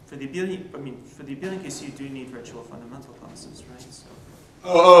then for the abelian case, you do need virtual fundamental classes, right? So.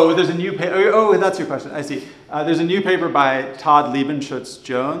 Oh, there's a new paper. Oh, that's your question. I see. There's a new paper by Todd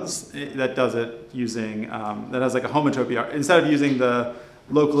Liebenschutz-Jones that does it using, that has like a homotopy. Instead of using the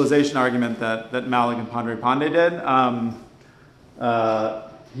localization argument that Malik and Pomerleano did,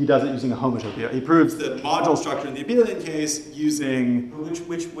 he does it using a homotopy. He proves the module structure in the abelian case using.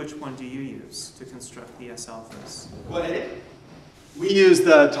 Which one do you use to construct the S alphas? We use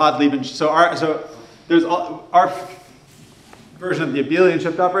the Todd Liebenschutz. So there's our version of the abelian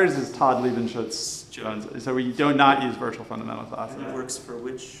shift operators is Todd Liebenschutz-Jones. So we do not use virtual fundamental classes. And it works for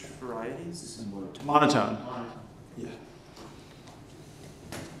which varieties? Monotone. Yeah.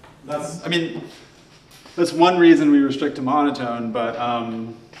 That's one reason we restrict to monotone, but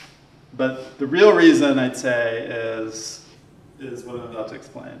the real reason I'd say is what I'm about to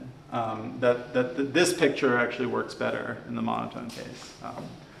explain. That this picture actually works better in the monotone case.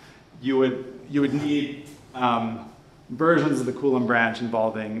 You would need versions of the Coulomb branch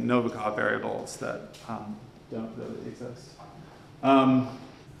involving Novikov variables that don't really exist.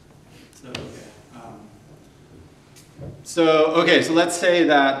 So let's say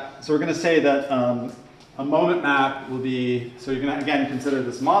that, so we're going to say that a moment map will be, so you're going to again consider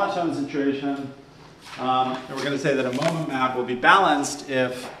this monotone situation, and we're going to say that a moment map will be balanced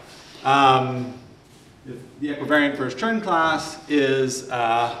if the equivariant first Chern class is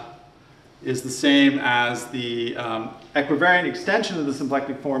the same as the equivariant extension of the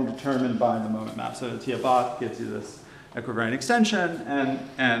symplectic form determined by the moment map. So Tia-Bot gives you this equivariant extension,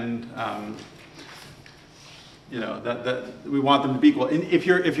 and that we want them to be equal. And if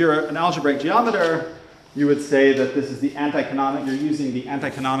you're an algebraic geometer, you would say that this is the anticanonical. You're using the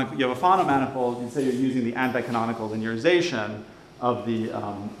anticanonical. You have a Fano manifold. You'd say you're using the anticanonical linearization of the,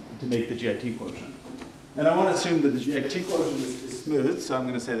 to make the GIT quotient. And I want to assume that the GIT quotient is smooth, so I'm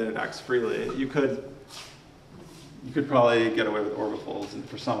going to say that it acts freely. You could probably get away with orbitals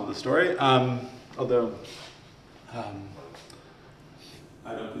for some of the story, although I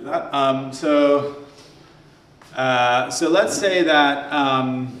don't do that. So let's say that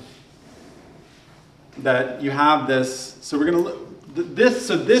that you have this. So we're going to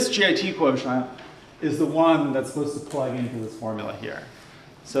this GIT quotient is the one that's supposed to plug into this formula here.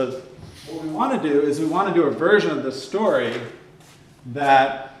 So what we want to do is we want to do a version of this story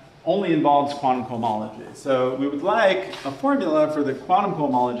that only involves quantum cohomology. So we would like a formula for the quantum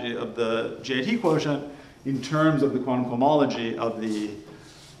cohomology of the GIT quotient in terms of the quantum cohomology of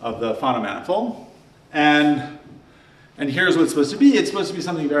the Fano manifold. And here's what it's supposed to be. It's supposed to be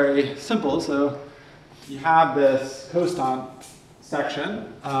something very simple. So you have this constant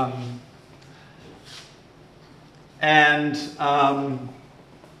section, and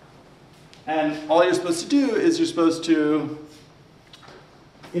all you're supposed to do is you're supposed to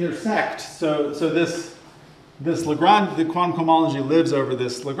intersect. So this Lagrange, the quantum cohomology lives over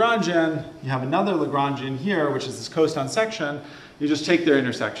this Lagrangian. You have another Lagrangian here, which is this cosine section. You just take their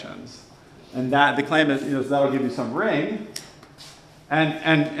intersections, and that the claim is, so that'll give you some ring.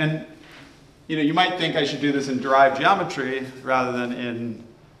 And you might think I should do this in derived geometry rather than in,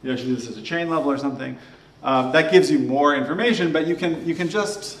 I should do this as a chain level or something. That gives you more information, but you can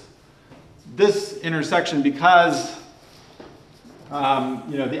just this intersection, because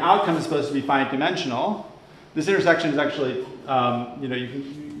the outcome is supposed to be finite dimensional. This intersection is actually, you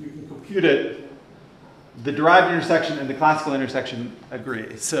can compute it. The derived intersection and the classical intersection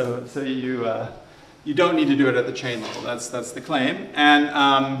agree. So you don't need to do it at the chain level. That's the claim.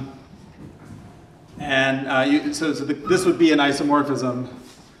 This would be an isomorphism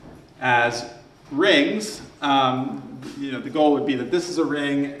as rings. The goal would be that this is a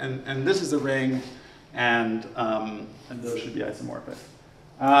ring and this is a ring, and those should be isomorphic.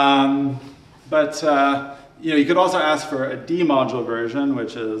 You could also ask for a D-module version,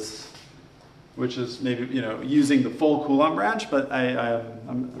 which is maybe using the full Coulomb branch, but I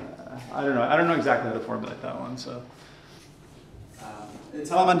don't know. I don't know exactly how to formulate that one. So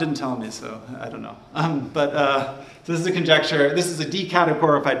Telemann didn't tell me, so I don't know. So this is a conjecture. This is a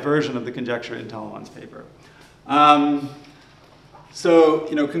decategorified version of the conjecture in Telemann's paper.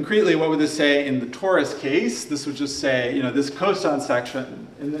 Concretely, what would this say in the torus case? This would just say, this cosine section.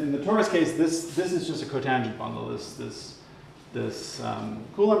 In the torus case, this is just a cotangent bundle. This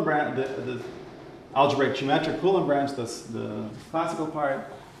Coulomb branch, the algebraic geometric Coulomb branch, the classical part,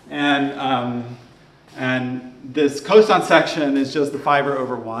 and this cosine section is just the fiber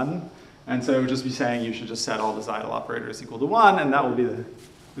over 1. And so it would just be saying you should just set all the Zeidel operators equal to 1, and that will be the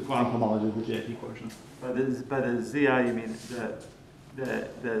quantum cohomology of the GIT quotient. By the ZI, you mean the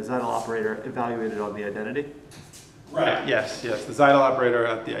Zeidel operator evaluated on the identity? Right, yes, the Zeidel operator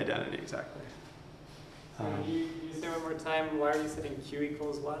at the identity, exactly. Can you say one more time, why are you setting Q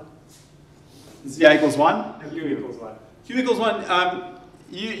equals 1? ZI equals 1? Q equals 1. Q equals 1,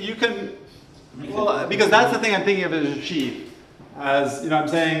 you can, well, because that's the thing I'm thinking of as a sheaf. As I'm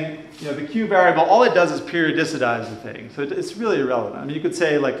saying, the Q variable, all it does is periodicize the thing. So it's really irrelevant. I mean, you could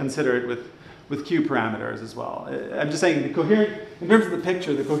say, consider it with Q parameters as well. I'm just saying the coherent, in terms of the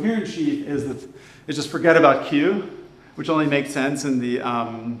picture, the coherent sheaf is just forget about Q, which only makes sense in the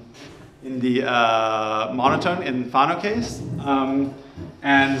monotone, in Fano case.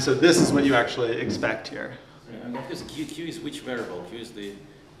 And so this is what you actually expect here. Because Q is which variable? Q is the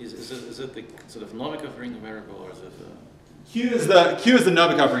is it the sort of Novikov ring variable, or is it? Q is the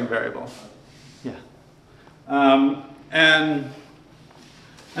Novikov ring variable. Yeah.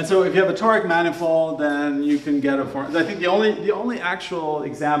 And so if you have a toric manifold, then you can get a form. I think the only actual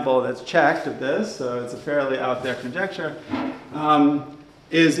example that's checked of this, so it's a fairly out there conjecture,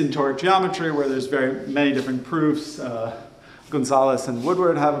 is in toric geometry, where there's very many different proofs. Gonzalez and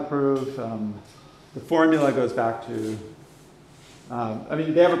Woodward have a proof. The formula goes back to,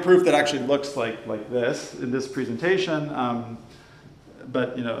 they have a proof that actually looks like this in this presentation,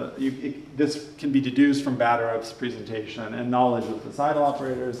 but this can be deduced from Badarov's presentation and knowledge of the Zeidel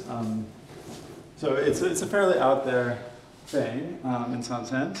operators. So it's a fairly out there thing in some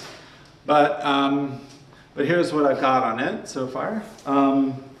sense, but here's what I've got on it so far.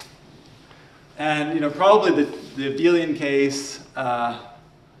 And probably the abelian case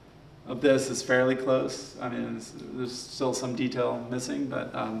of this is fairly close. I mean, there's still some detail missing,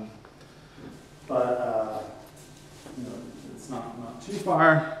 but it's not too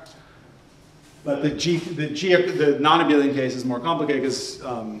far. But the non-abelian case is more complicated because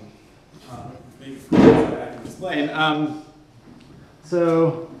maybe I can explain.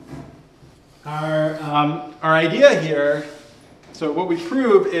 So our idea here, so what we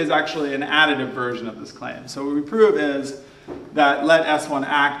prove is actually an additive version of this claim. So what we prove is that let S1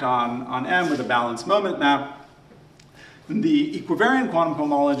 act on M with a balanced moment map. The equivariant quantum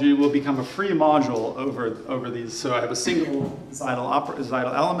cohomology will become a free module over these. So I have a single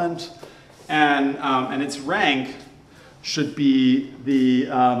Zeidel element, and its rank should be the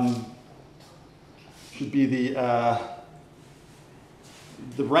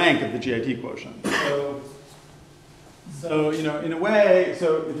rank of the GIT quotient. So you know, in a way,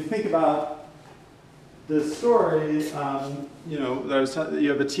 so if you think about this story, you know,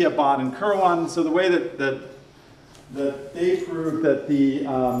 you have a Tia bond and Kerwan. So the way that they prove that the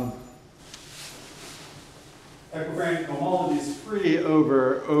equivariant cohomology is free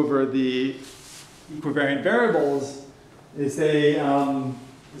over the equivariant variables is they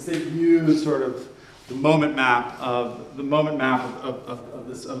use sort of the moment map of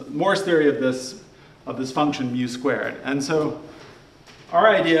this Morse theory of this function mu squared. And so our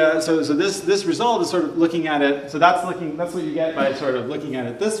idea, so this result is sort of looking at it. So that's what you get by sort of looking at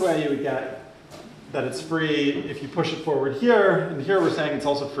it this way. You would get that it's free if you push it forward here, and here we're saying it's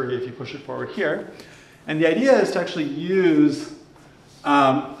also free if you push it forward here. And the idea is to actually use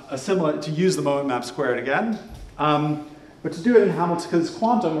to use the moment map squared again, but to do it in Hamilton, because it's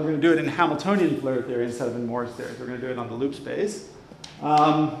quantum, we're going to do it in Hamiltonian Floer theory instead of in Morse theory. So we're going to do it on the loop space.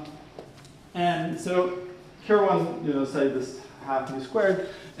 And so here one, you know, say this half mu squared,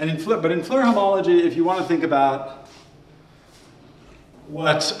 and but in Floer homology, if you want to think about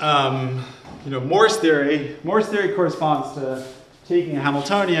what you know, Morse theory corresponds to taking a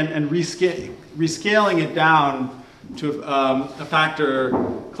Hamiltonian and rescaling it down to a factor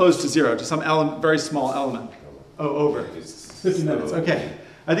close to 0, to some very small element. Oh, over. 50 minutes. Okay,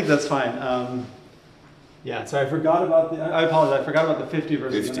 I think that's fine. Yeah, so I forgot about I apologize. I forgot about the 50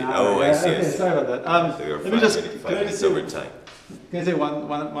 versus 50. an hour. Oh, I see. Okay, sorry about that. So you're let me just can I say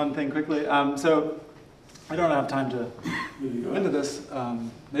one thing quickly? So I don't have time to really go into this.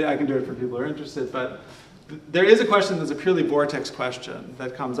 Maybe I can do it for people who are interested, but there is a question that's a purely vortex question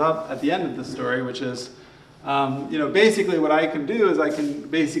that comes up at the end of the story, which is, you know, basically what I can do is I can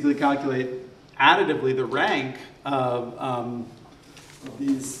basically calculate additively the rank of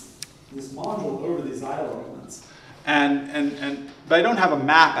this module over these Zeidel elements. But I don't have a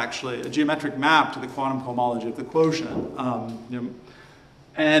map, actually, a geometric map to the quantum cohomology of the quotient. You know,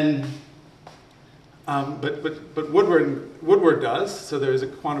 but Woodward does. So there's a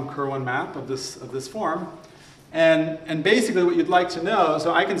quantum Kerwan map of this form, and basically what you'd like to know.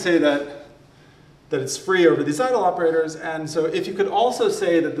 So I can say that it's free over the Zeidel operators, and so if you could also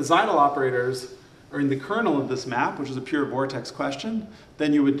say that the Zeidel operators are in the kernel of this map, which is a pure vortex question,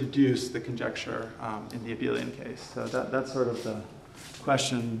 then you would deduce the conjecture in the abelian case. So that's sort of the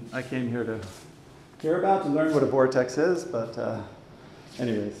question I came here to hear about, to learn what a vortex is. But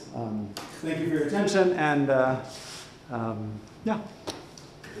anyways, thank you for your attention, and yeah.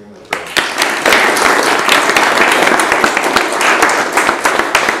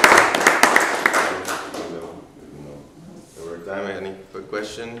 Over time, any quick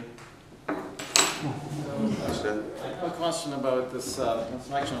question? I have a question about this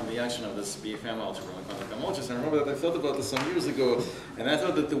inflection of the action of this BFM algebra on quantum cohomologies. I remember that I thought about this some years ago, and I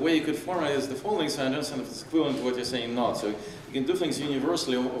thought that the way you could formulate is the following, so I don't understand if it's equivalent to what you're saying not. So you can do things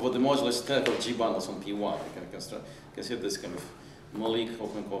universally over the modular stack of G bundles on P1. You can consider this kind of Malik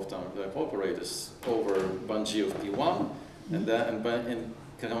Hofmann-Koff operators over band G of P1, and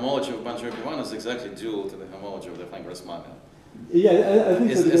the homology of band G of P1 is exactly dual to the homology of the Fine-Grassmann. Yeah, I think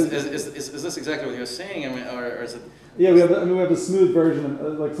so. Is this exactly what you're saying? I mean, or is it? Yeah, we have a smooth version,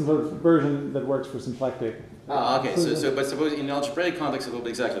 like some sort of version that works for symplectic. Ah, okay. So but suppose in algebraic context it will be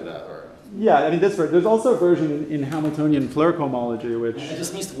exactly that, or? Yeah, I mean there's also a version in Hamiltonian Floer cohomology, which it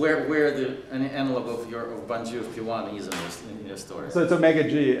just means where an analog of band G of P1 is in your story. So it's omega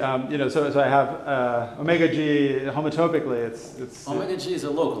G. You know, so I have omega G homotopically. It's omega G is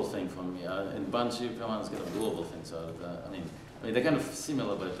a local thing for me, and band G of P1 is kind of a global thing. So I mean they're kind of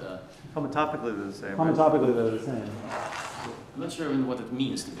similar, but homotopically they're the same. Homotopically they're the same. I'm not sure even what it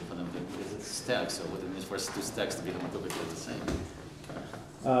means to be for them, because it's stacks. So what it means for two stacks to be homotopically the same.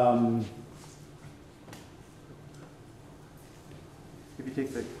 If you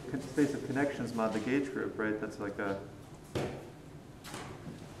take the space of connections mod, the gauge group, right? That's like a.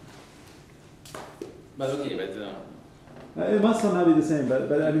 But okay, but it must somehow be the same.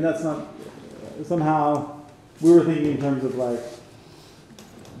 But I mean that's not somehow. We were thinking in terms of like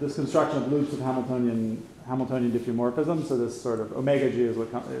this construction of loops of Hamiltonian diffeomorphism. So this sort of omega G is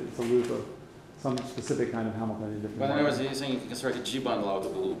it's a loop of some specific kind of Hamiltonian difference. But in other words, you're saying you can construct a G-bundle out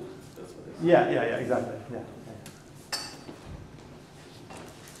of the loop. That's what it is. Yeah, exactly. Yeah.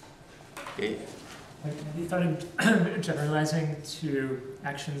 Okay. Have you thought of generalizing to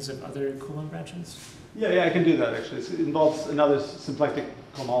actions of other Coulomb branches? Yeah, I can do that actually. It involves another symplectic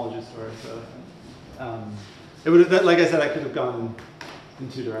cohomology story. So, it would, like I said, I could have gone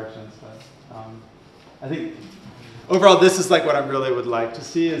in two directions, but I think overall, this is like what I really would like to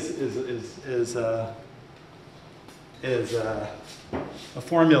see is a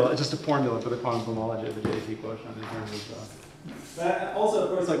formula, just a formula for the quantum cohomology of the JP quotient in terms of. But also,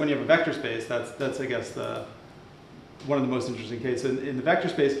 of course, like when you have a vector space, that's I guess one of the most interesting cases. In the vector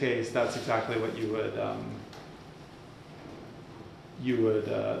space case, that's exactly what you would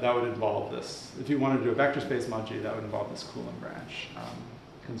that would involve this. If you wanted to do a vector space mod G, that would involve this Coulomb branch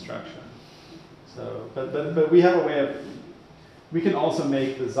construction. So, but we have a way of, we can also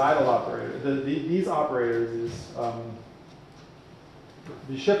make the Zeidel operator. These operators,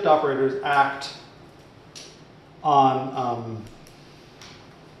 the shift operators act on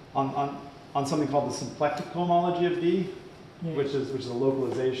something called the symplectic cohomology of D, which is a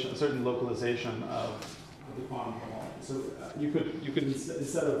localization, a certain localization of the quantum cohomology. So you could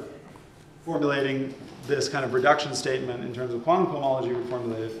instead of formulating this kind of reduction statement in terms of quantum cohomology, you would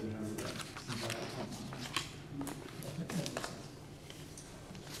formulate it in terms of the symplectic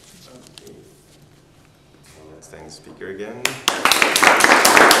cohomology. Let's thank the speaker again.